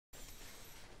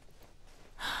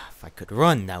If I could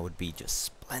run, that would be just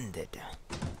splendid.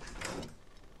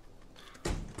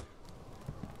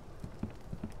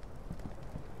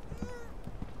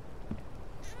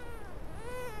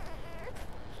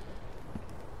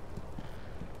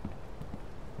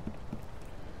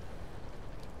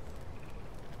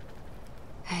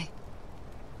 Hey.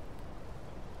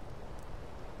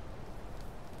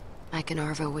 Mike and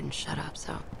Arvo wouldn't shut up,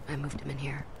 so I moved him in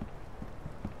here.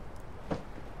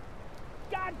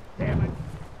 God damn it!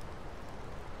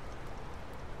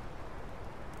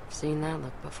 Seen that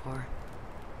look before.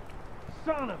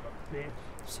 Son of a bitch!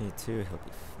 See too, he'll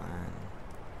be fine.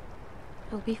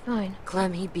 He'll be fine.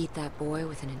 Clem, he beat that boy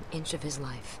within an inch of his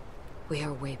life. We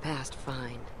are way past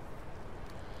fine.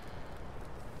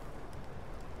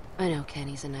 I know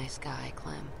Kenny's a nice guy,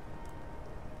 Clem.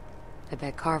 I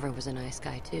bet Carver was a nice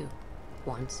guy too.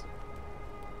 Once.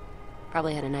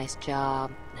 Probably had a nice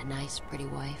job and a nice, pretty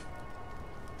wife.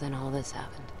 Then all this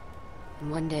happened. And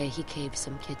one day he caved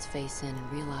some kid's face in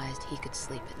and realized he could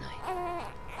sleep at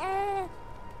night.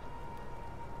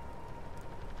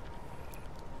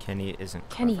 Kenny isn't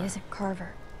Carver. Kenny isn't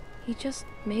Carver. He just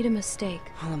made a mistake.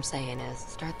 All I'm saying is,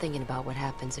 start thinking about what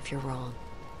happens if you're wrong.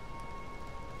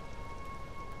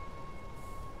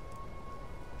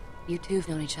 You two have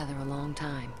known each other a long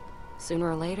time. Sooner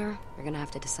or later, you're gonna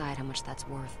have to decide how much that's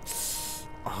worth.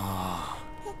 Oh.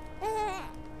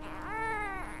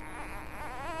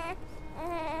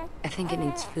 I think it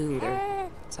needs food or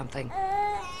something.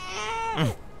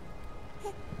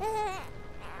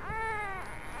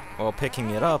 Well,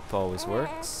 picking it up always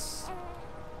works.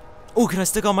 Oh, can I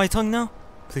stick out my tongue now?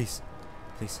 Please.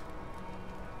 Please.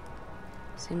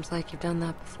 Seems like you've done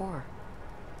that before.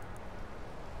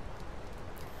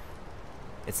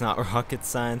 It's not rocket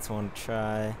science. Want to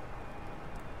try?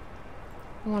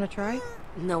 You want to try?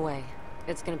 No way.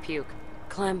 It's gonna puke.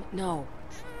 Clem, no.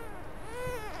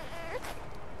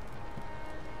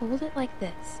 Hold it like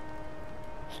this.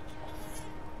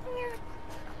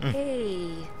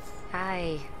 Hey.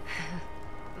 Hi.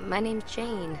 My name's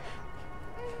Jane.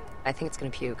 I think it's gonna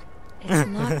puke. It's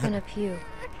not gonna puke.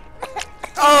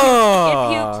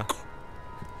 Oh! It puked.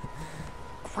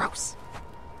 Gross.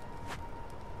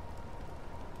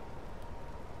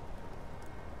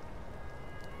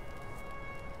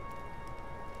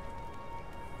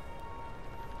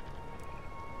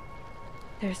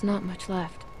 There's not much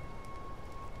left.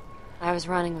 I was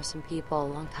running with some people a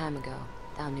long time ago,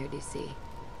 down near DC.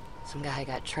 Some guy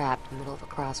got trapped in the middle of a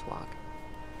crosswalk.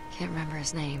 Can't remember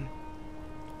his name.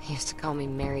 He used to call me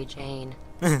Mary Jane.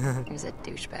 He was a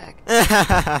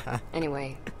douchebag.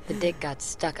 Anyway, the dick got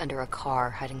stuck under a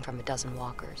car hiding from a dozen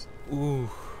walkers. Ooh.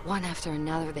 One after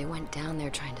another, they went down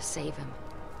there trying to save him.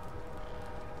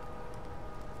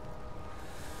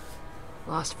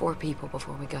 Lost 4 people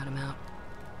before we got him out.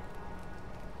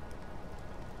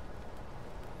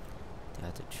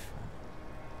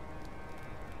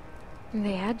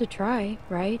 They had to try,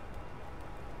 right?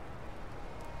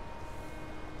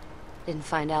 Didn't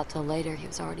find out till later he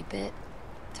was already bit.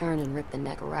 Turned and ripped the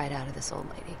neck right out of this old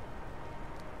lady.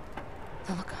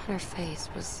 The look on her face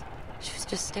was... she was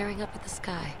just staring up at the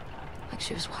sky, like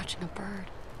she was watching a bird.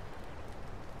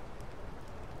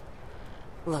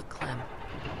 Look, Clem.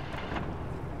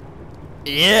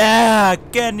 Yeah,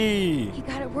 Kenny! He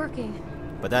got it working.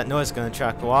 But that noise is gonna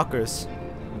attract walkers.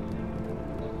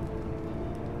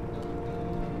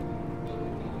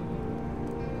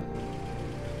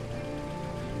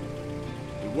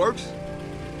 It works?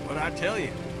 What'd I tell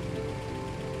you?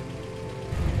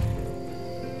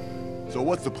 So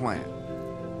what's the plan?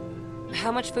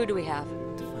 How much food do we have?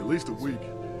 At least a week.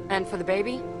 And for the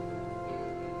baby?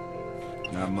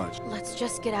 Not much. Let's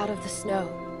just get out of the snow.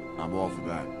 I'm all for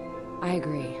that. I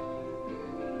agree.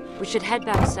 We should head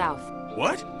back south.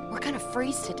 What? We're gonna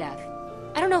freeze to death.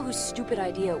 I don't know whose stupid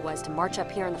idea it was to march up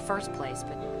here in the first place,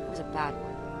 but it was a bad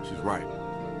one. She's right.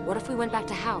 What if we went back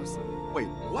to house? Wait,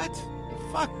 what?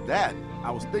 Fuck that.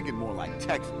 I was thinking more like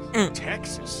Texas.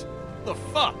 Texas? The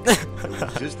fuck? It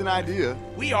was just an idea.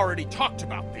 We already talked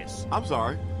about this. I'm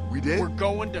sorry. We did? We're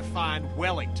going to find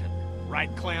Wellington,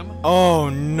 right, Clem? Oh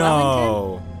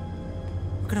no!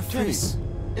 We're gonna Jenny, freeze.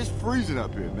 it's freezing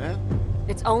up here, man.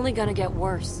 It's only gonna get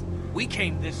worse. We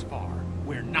came this far.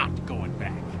 We're not going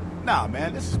back. Nah,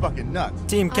 man, this is fucking nuts.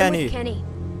 Team I'm Kenny. with Kenny.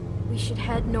 We should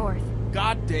head north.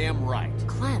 Goddamn right.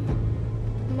 Clem,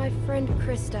 My friend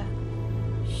Krista.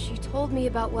 She told me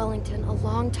about Wellington a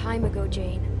long time ago,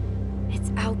 Jane.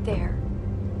 It's out there.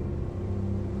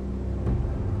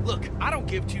 Look, I don't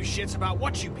give 2 shits about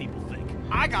what you people think.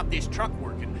 I got this truck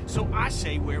working, so I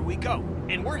say where we go.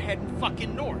 And we're heading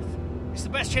fucking north. It's the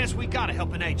best chance we got of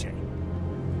helping AJ.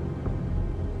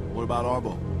 What about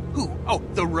Arbo? Who? Oh,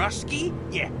 the Rusky?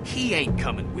 Yeah, he ain't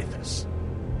coming with us.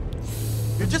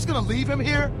 You're just gonna leave him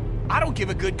here? I don't give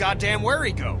a good goddamn where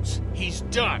he goes. He's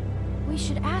done. We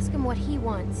should ask him what he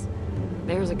wants.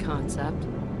 There's a concept.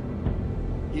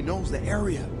 He knows the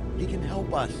area. He can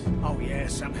help us. Oh yeah,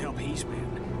 some help he's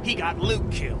been. He got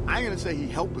Luke killed. I ain't gonna say he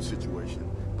helped the situation,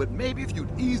 but maybe if you'd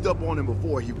eased up on him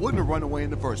before, he wouldn't have run away in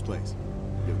the first place.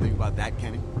 You ever think about that,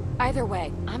 Kenny? Either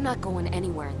way, I'm not going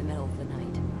anywhere in the middle of the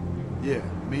night. Yeah,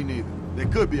 me neither. There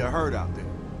could be a herd out there.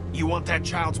 You want that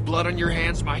child's blood on your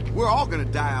hands, Mike? We're all gonna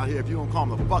die out here if you don't calm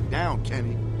the fuck down,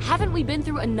 Kenny. Haven't we been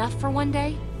through enough for one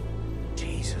day?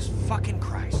 Jesus fucking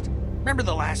Christ. Remember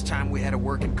the last time we had a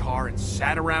working car and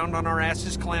sat around on our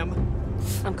asses, Clem?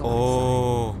 I'm going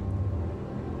Oh.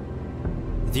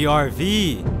 The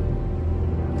RV.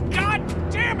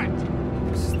 God damn it!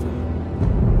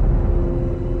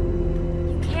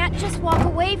 You can't just walk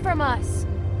away from us.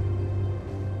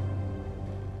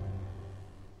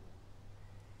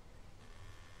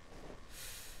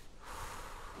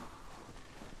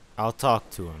 I'll talk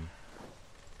to him.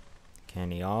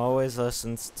 Kenny always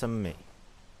listens to me.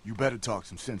 You better talk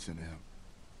some sense into him.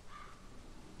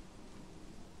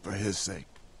 For his sake.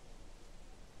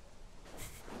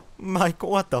 Mike,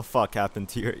 what the fuck happened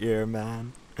to your ear,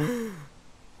 man?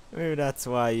 Maybe that's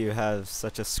why you have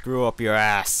such a screw up your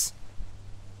ass.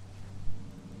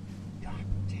 God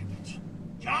damn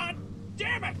it. God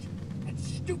damn it! That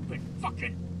stupid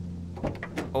fucking...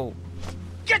 Oh.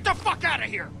 Get the fuck out of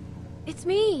here! It's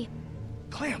me.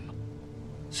 Clem.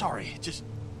 Sorry, just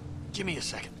give me a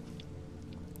second.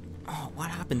 Oh,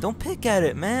 what happened? Don't pick at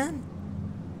it, man.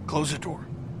 Close the door.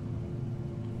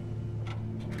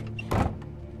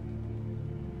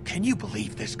 Can you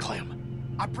believe this,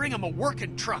 Clem? I bring them a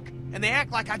working truck, and they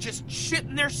act like I just shit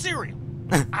in their cereal.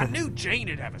 I knew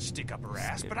Jane'd have a stick up her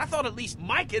ass, but I thought at least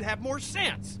Mike'd have more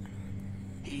sense.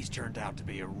 He's turned out to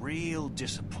be a real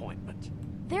disappointment.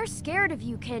 They're scared of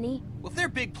you, Kenny. Well, if their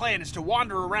big plan is to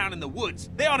wander around in the woods,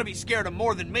 they ought to be scared of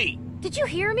more than me. Did you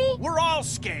hear me? We're all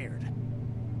scared.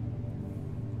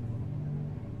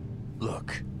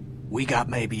 Look, we got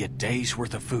maybe a day's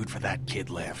worth of food for that kid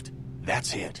left.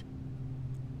 That's it.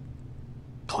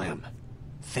 Clem,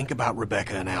 think about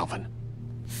Rebecca and Alvin.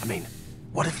 I mean,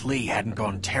 what if Lee hadn't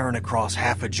gone tearing across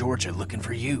half of Georgia looking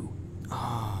for you?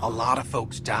 A lot of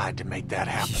folks died to make that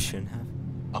You happen. shouldn't have.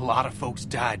 A lot of folks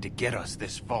died to get us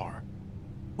this far.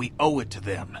 We owe it to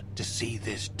them to see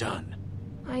this done.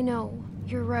 I know.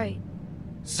 You're right.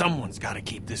 Someone's got to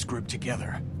keep this group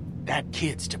together. That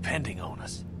kid's depending on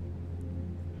us.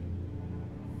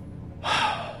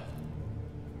 I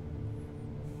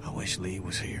wish Lee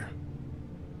was here.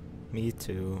 Me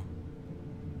too.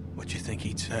 What you think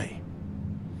he'd say?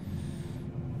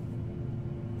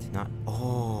 It's not.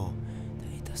 Oh, that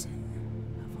he doesn't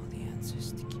have all the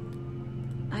answers to keep.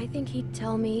 I think he'd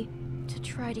tell me to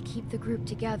try to keep the group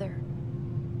together.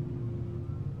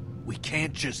 We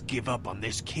can't just give up on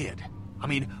this kid. I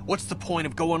mean, what's the point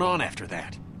of going on after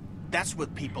that? That's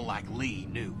what people like Lee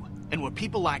knew, and what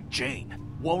people like Jane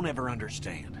won't ever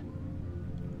understand.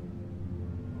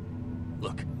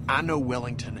 Look, I know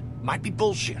Wellington might be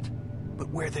bullshit, but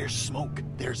where there's smoke,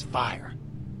 there's fire.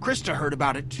 Krista heard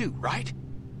about it too, right?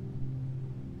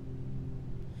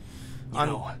 You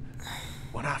know,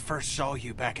 when I first saw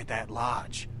you back at that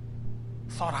lodge,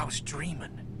 I thought I was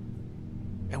dreaming.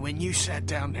 And when you sat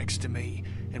down next to me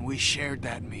and we shared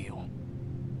that meal,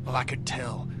 well, I could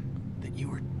tell that you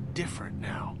were different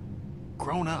now,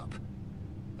 grown up.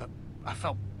 I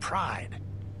felt pride,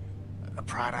 a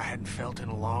pride I hadn't felt in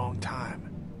a long time.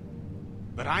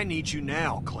 But I need you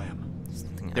now, Clem.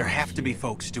 There have to be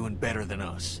folks doing better than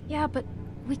us. Yeah, but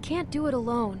we can't do it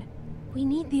alone. We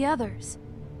need the others.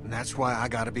 And that's why I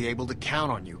gotta be able to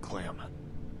count on you, Clem.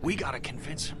 We gotta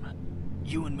convince him.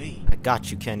 You and me. I got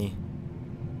you, Kenny.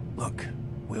 Look,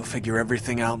 we'll figure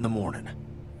everything out in the morning.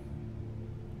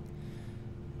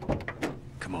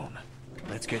 Come on,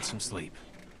 let's get some sleep.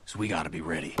 So we gotta be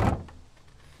ready.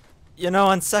 You know,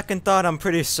 on second thought, I'm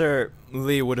pretty sure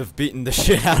Lee would have beaten the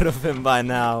shit out of him by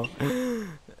now.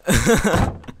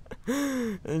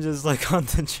 And just like on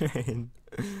the train.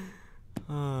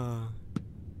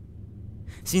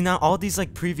 See, now all these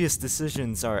like previous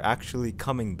decisions are actually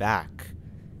coming back.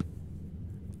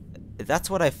 That's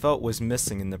what I felt was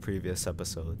missing in the previous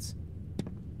episodes.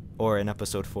 Or in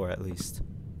episode 4 at least.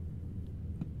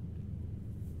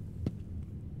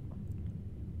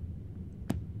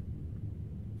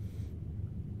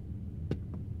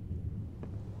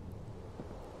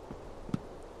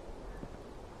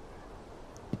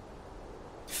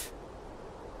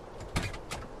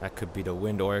 That could be the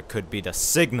wind or it could be the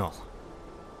signal.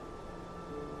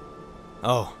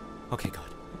 Oh, Okay, God.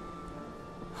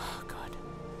 Oh, God.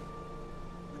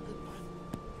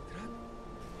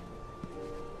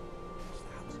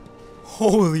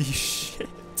 Holy shit.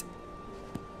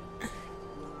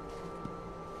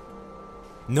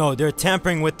 No, they're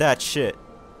tampering with that shit.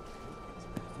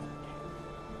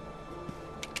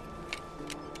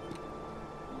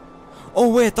 Oh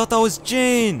wait, I thought that was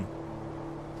Jane.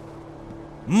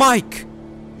 Mike.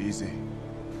 Easy.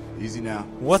 Easy now.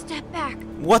 What? Step back.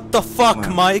 What the fuck,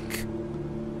 Come on. Mike?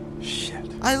 Shit.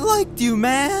 I liked you,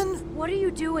 man. What are you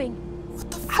doing?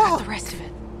 What the I got fuck? the rest of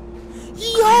it.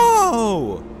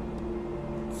 Yo!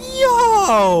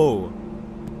 Yo!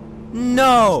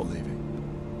 No! Leaving.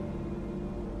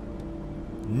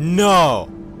 No!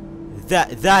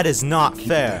 That is not Keep it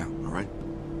fair. down, all right?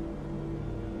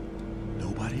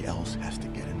 Nobody else has to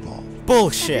get involved.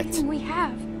 Bullshit. Everything we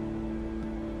have.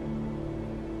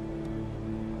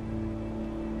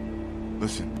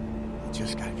 Listen, you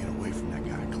just gotta get away from that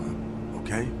guy, Clem.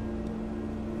 Okay?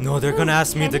 No, they're gonna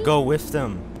ask me to Kenny? go with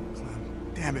them.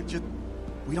 Clem, damn it,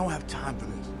 we don't have time for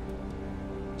this.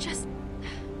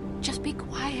 Just be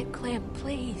quiet, Clem,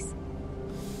 please.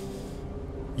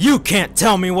 You can't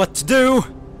tell me what to do!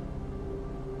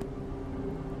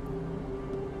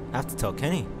 I have to tell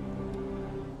Kenny.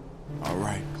 All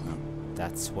right, Clem.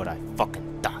 That's what I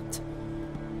fucking thought.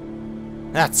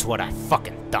 That's what I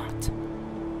fucking thought.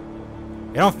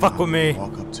 You don't fuck with me.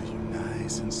 Walk up to you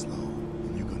nice and slow,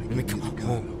 and you're gonna Let me give me come the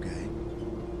home. gun,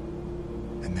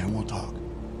 okay? And then we'll talk.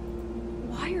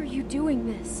 Why are you doing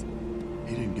this?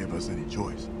 He didn't give us any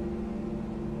choice.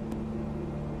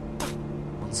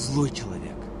 Он злой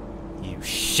человек. You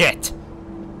shit!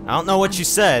 I don't know what you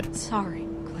said. Sorry,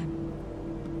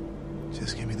 Clem.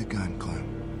 Just give me the gun, Clem.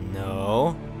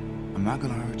 No, I'm not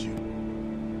gonna hurt you.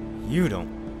 you don't.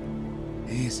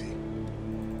 Easy.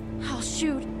 I'll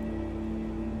shoot.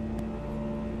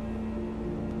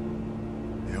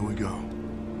 There we go.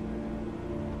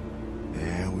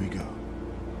 There we go.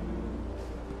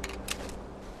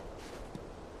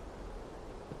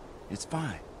 It's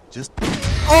fine. Just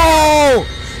Oh!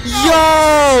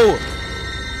 Yo!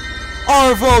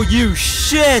 Arvo, you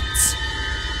shit!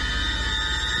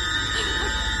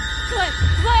 Clem!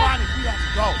 Clem! Bonnie, we have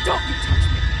to go. Don't you touch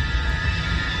me.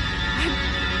 I'm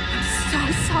so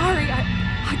sorry.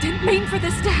 I didn't mean for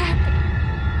this to happen.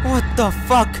 What the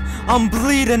fuck? I'm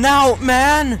bleeding out,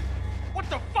 man! What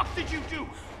the fuck did you do?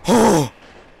 Oh!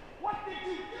 What did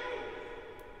you do?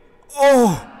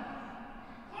 Oh!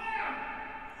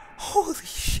 Holy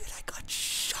shit, I got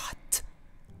shot!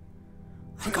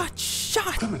 I got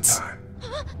shot! Clementine.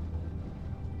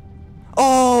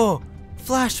 Oh!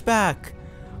 Flashback!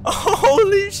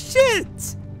 Holy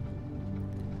shit!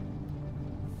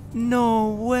 No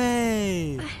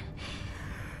way!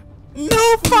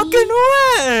 No fucking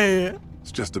way!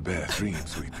 It's just a bad dream,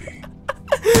 sweet pea.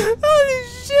 Holy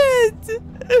shit!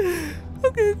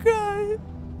 Okay, God.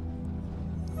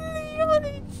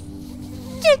 Holy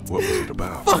shit! What was it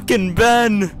about? Fucking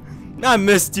Ben! I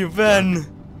missed you, Ben!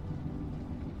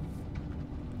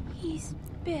 He's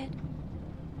bit.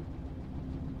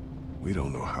 We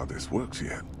don't know how this works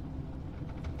yet.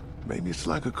 Maybe it's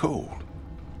like a cold.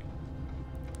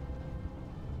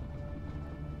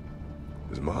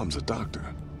 His mom's a doctor.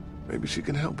 Maybe she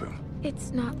can help him.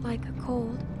 It's not like a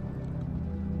cold.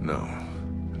 No,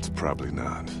 it's probably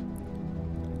not.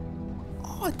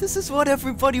 Oh, this is what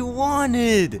everybody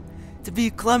wanted! To be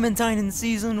Clementine in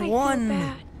season I 1! feel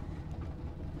bad.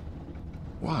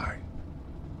 Why?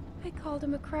 I called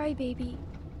him a crybaby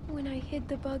when I hid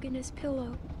the bug in his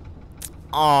pillow.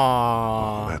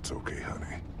 Aww. That's okay,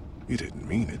 honey. You didn't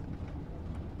mean it.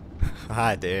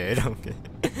 I did, okay.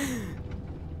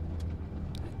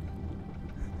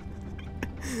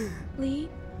 Lee,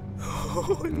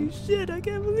 Holy shit, I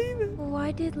can't believe it.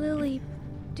 why did Lily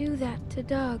do that to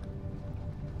Doug?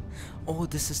 Oh,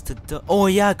 this is the oh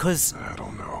yeah, cause I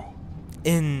don't know.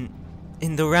 in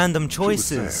the random She was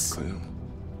choices, sad, Clem.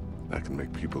 That can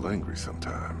make people angry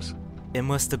sometimes. it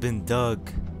must have been Doug.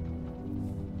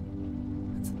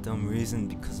 That's a dumb reason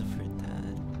because of her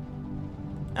dad.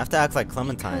 I have to act like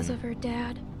Clementine. Because of her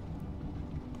dad.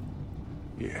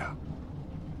 Yeah.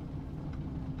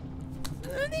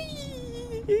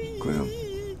 Clem,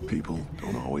 people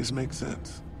don't always make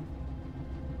sense.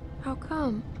 How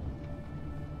come?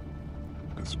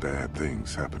 Because bad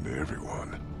things happen to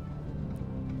everyone.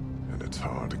 And it's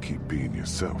hard to keep being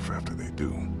yourself after they do.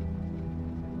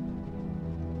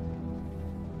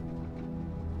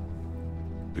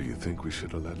 Do you think we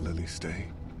should have let Lily stay?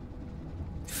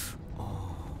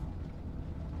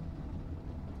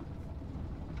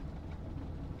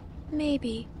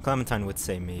 Maybe. Clementine would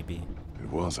say maybe. It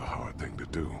was a hard thing to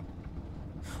do.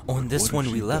 Oh, and this What if one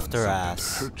we she'd left done her something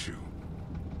ass. to hurt you?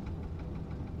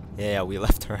 Yeah, we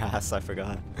left her ass. I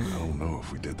forgot. I don't know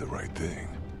if we did the right thing.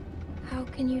 How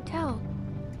can you tell?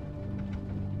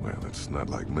 Well, it's not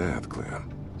like math, Clem.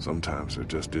 Sometimes there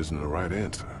just isn't a right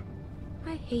answer.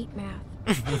 I hate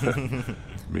math.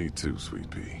 Me too, sweet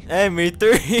pea. Hey, me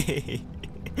three.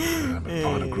 Yeah, but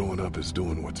part of growing up is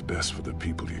doing what's best for the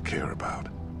people you care about.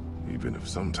 Even if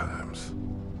sometimes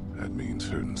that means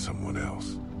hurting someone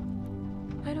else.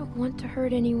 I don't want to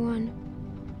hurt anyone.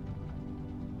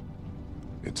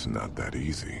 It's not that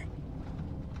easy.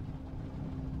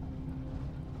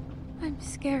 I'm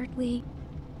scared, Lee.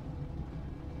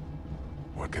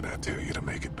 What can I tell you to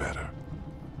make it better?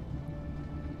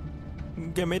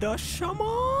 Give me the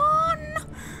shaman.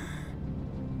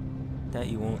 That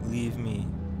you won't leave me.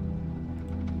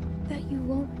 That you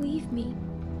won't leave me.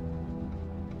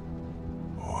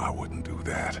 Oh, I wouldn't do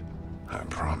that. I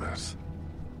promise.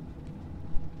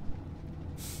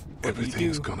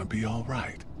 Everything's gonna be all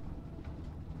right.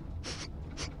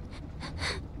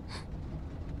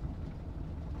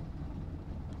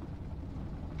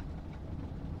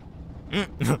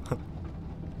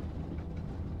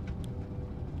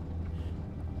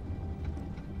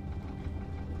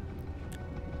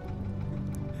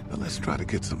 Now let's try to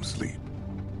get some sleep.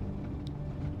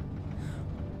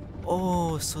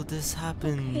 Oh, so this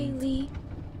happened Hey, Lee.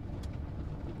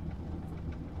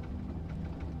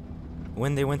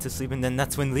 when they went to sleep, and then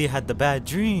that's when Lee had the bad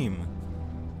dream.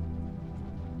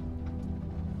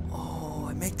 Oh,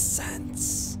 it makes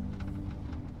sense.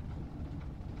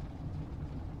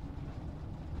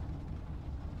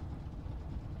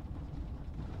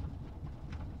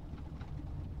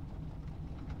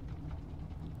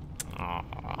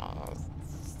 Oh,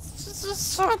 this is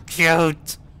so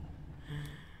cute.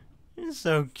 It's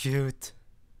so cute.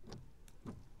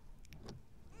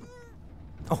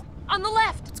 Oh, On the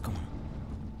left! what's going on?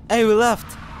 Hey, we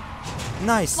left.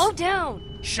 Nice. Slow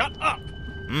down! Shut up!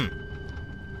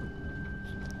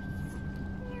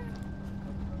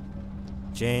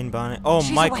 Jane, Bonnie. Oh,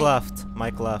 She's Mike away. left.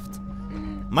 Mike left.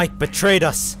 Mike betrayed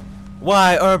us.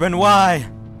 Why, Urban? Why?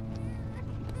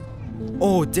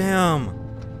 Oh, damn.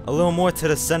 A little more to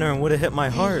the center and would have hit my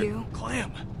heart. You.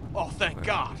 Clem! Oh, thank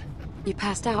God. You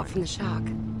passed out from the shock.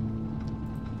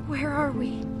 Where are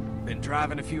we? Been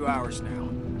driving a few hours now.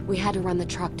 We had to run the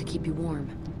truck to keep you warm.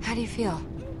 How do you feel?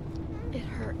 It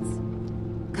hurts.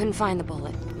 Couldn't find the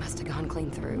bullet. Must have gone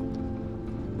clean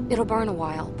through. It'll burn a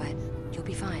while, but you'll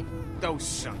be fine. Those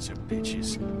sons of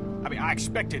bitches. I mean, I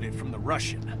expected it from the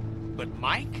Russian. But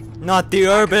Mike? Not the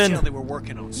I could Urban. tell they were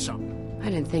working on something. I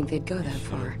didn't think they'd go that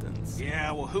far.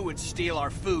 Yeah, well, who would steal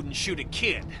our food and shoot a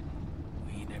kid?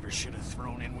 We never should have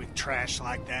thrown in with trash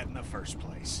like that in the first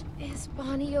place. Is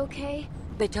Bonnie okay?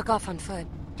 They took off on foot.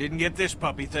 Didn't get this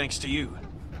puppy thanks to you.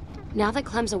 Now that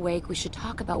Clem's awake, we should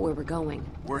talk about where we're going.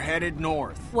 We're headed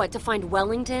north. What, to find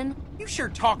Wellington? You sure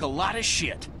talk a lot of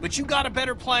shit, but you got a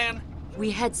better plan?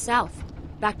 We head south,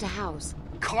 back to House.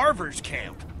 Carver's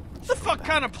camp? The fuck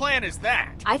kind of plan is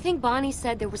that? I think Bonnie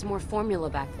said there was more formula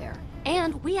back there.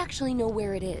 And we actually know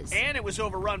where it is. And it was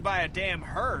overrun by a damn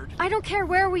herd. I don't care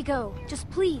where we go. Just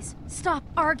please, stop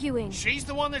arguing. She's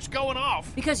the one that's going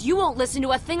off. Because you won't listen to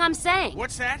a thing I'm saying.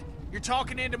 What's that? You're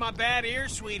talking into my bad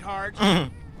ears, sweetheart.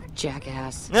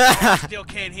 Jackass. Still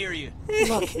can't hear you.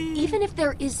 Look, even if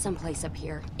there is someplace up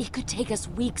here, it could take us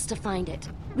weeks to find it.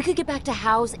 We could get back to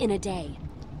House in a day.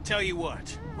 Tell you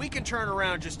what, we can turn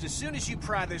around just as soon as you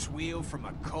pry this wheel from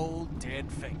my cold,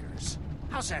 dead fingers.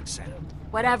 How's that sound?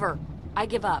 Whatever. I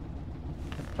give up.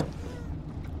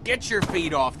 Get your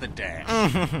feet off the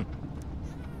dash.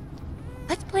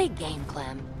 Let's play a game,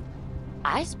 Clem.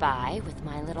 I spy with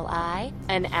my little eye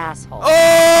an asshole.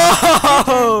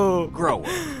 Oh! Grow up.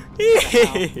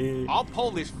 I'll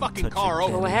pull this fucking Touch car it,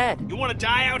 over. Go ahead. You want to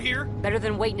die out here? Better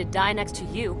than waiting to die next to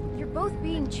you. You're both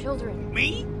being children.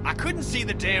 Me? I couldn't see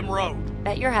the damn road.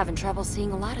 Bet you're having trouble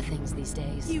seeing a lot of things these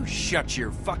days. You shut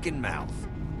your fucking mouth.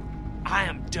 I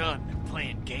am done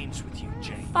playing games with you,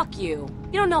 Jane. Fuck you.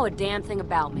 You don't know a damn thing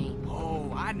about me.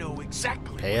 Oh, I know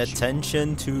exactly. Pay what you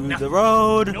attention to Nothing. the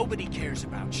road. Nobody cares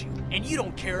about you, and you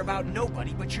don't care about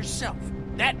nobody but yourself.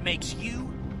 That makes you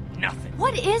nothing.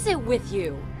 What is it with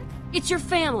you? It's your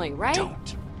family, right?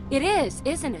 Don't. It is,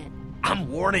 isn't it? I'm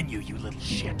warning you, you little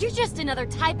shit. You're just another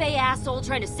type A asshole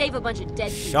trying to save a bunch of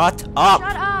dead people. Shut up.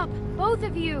 Shut up, both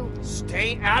of you.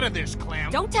 Stay out of this,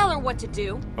 Clem. Don't tell her what to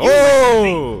do.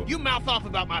 Oh! You mouth off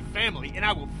about my family, and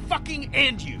I will fucking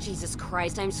end you. Jesus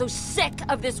Christ, I'm so sick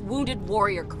of this wounded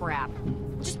warrior crap.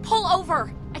 Just pull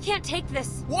over. I can't take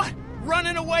this. What?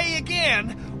 Running away again?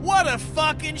 What a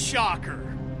fucking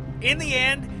shocker. In the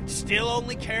end, still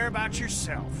only care about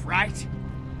yourself, right?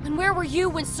 And where were you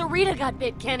when Sarita got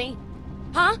bit, Kenny?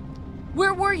 Huh?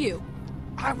 Where were you?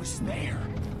 I was there.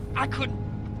 I couldn't...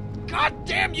 God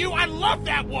damn you, I love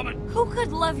that woman! Who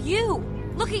could love you?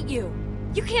 Look at you.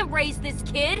 You can't raise this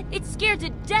kid. It's scared to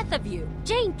death of you.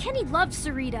 Jane, Kenny loved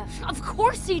Sarita. Of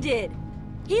course he did.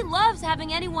 He loves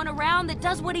having anyone around that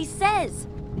does what he says.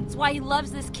 That's why he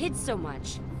loves this kid so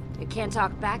much. It can't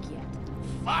talk back yet.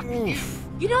 Fuck you!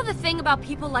 You know the thing about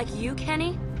people like you,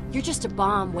 Kenny? You're just a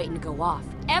bomb waiting to go off.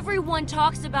 Everyone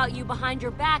talks about you behind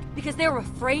your back because they're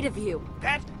afraid of you.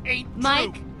 That ain't true!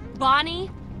 Mike,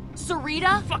 Bonnie,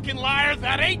 Sarita. Fucking liar,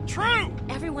 that ain't true!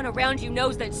 Everyone around you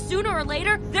knows that sooner or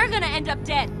later, they're gonna end up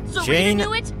dead. Sarita Jane,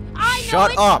 knew it, I know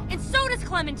shut it, up. and so does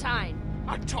Clementine.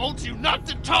 I told you not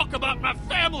to talk about my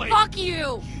family! Fuck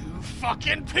you! You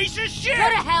fucking piece of shit! Go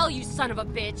to hell, you son of a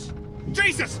bitch!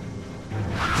 Jesus!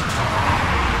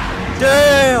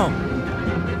 Damn!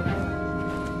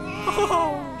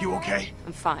 You okay?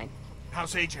 I'm fine.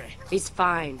 How's AJ? He's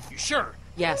fine. You sure?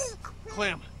 Yes.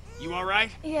 Clem, you alright?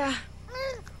 Yeah.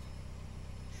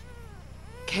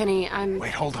 Kenny, I'm...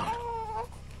 Wait, hold on.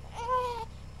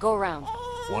 Go around.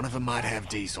 One of them might have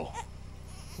diesel.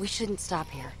 We shouldn't stop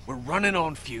here. We're running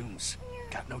on fumes.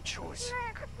 Got no choice.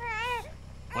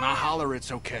 When I holler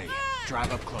it's okay,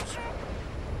 drive up closer.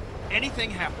 Anything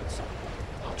happens,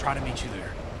 I'll try to meet you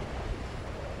there.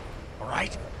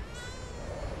 Alright?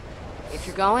 If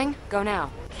you're going, go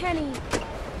now. Kenny.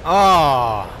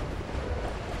 Oh,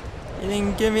 you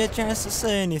didn't give me a chance to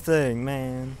say anything,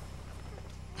 man.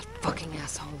 That fucking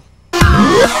asshole.